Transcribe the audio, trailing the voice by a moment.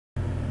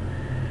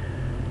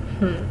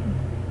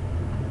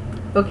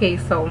Okay,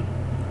 so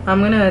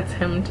I'm gonna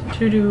attempt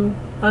to do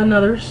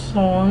another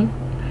song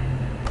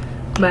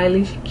by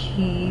Alicia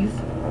Keys.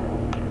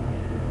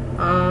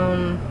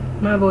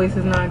 My voice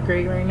is not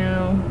great right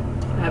now.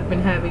 I've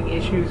been having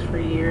issues for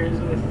years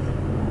with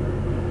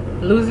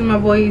losing my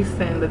voice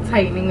and the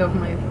tightening of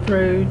my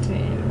throat,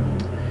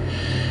 and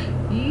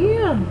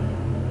yeah,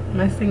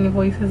 my singing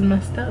voice is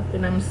messed up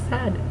and I'm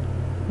sad,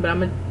 but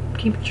I'm gonna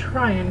keep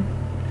trying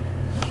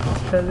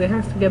because it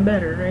has to get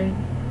better, right?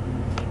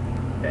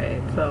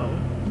 Right, so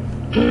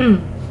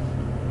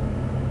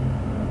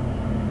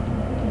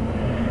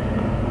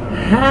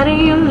how do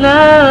you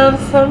love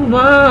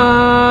someone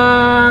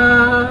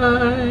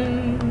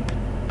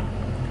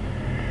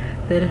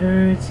that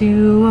hurts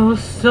you oh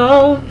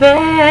so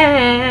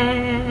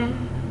bad,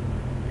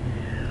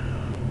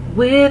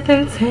 with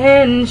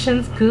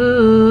intentions good,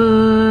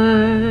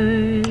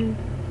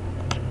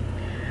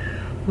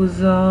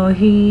 was all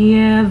he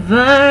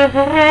ever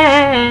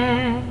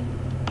had?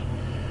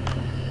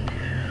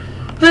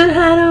 But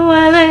how do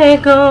I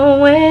let go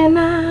when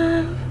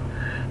I've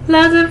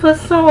loved him for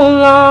so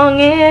long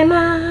and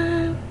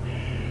I've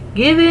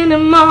given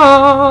him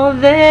all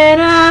that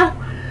I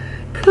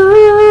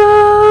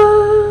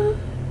could?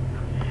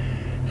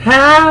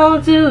 How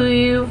do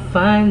you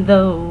find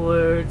the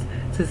words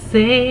to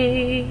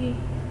say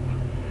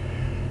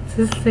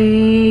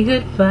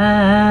goodbye?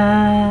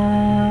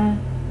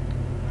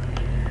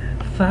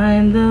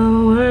 Find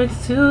the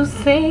words to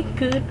say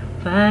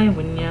goodbye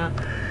when your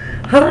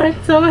heart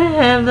don't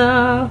have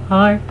the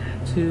heart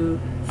to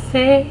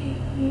say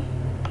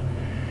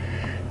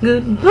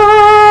goodbye.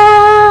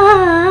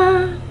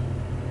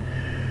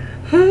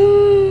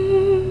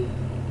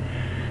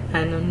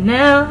 I know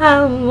now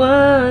I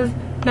was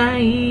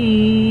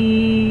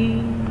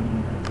naive,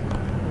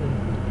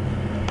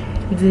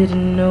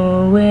 didn't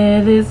know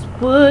where this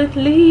would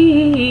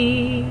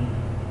lead,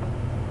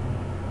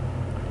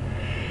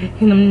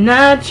 and I'm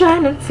not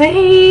trying to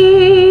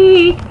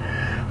take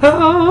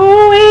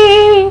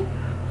away,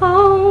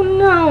 oh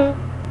no,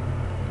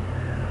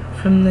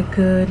 from the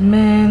good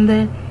man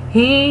that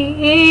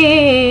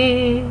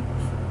he is.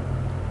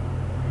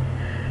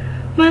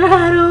 But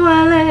how do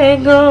I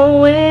let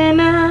go when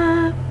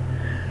I've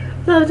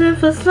loved him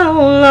for so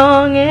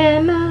long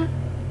and I've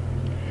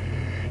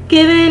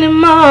given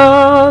him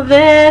all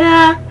that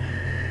I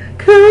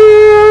could?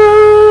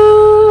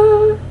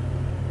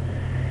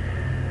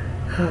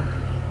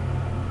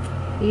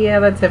 Yeah,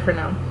 that's it for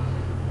now.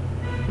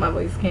 My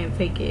voice can't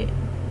take it.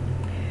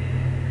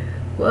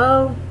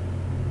 Well,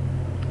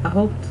 I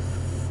hope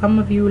some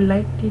of you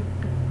liked it.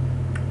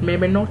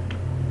 Maybe not.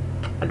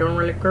 I don't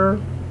really care.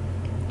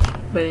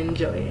 But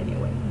enjoy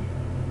anyway.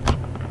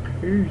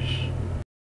 Peace.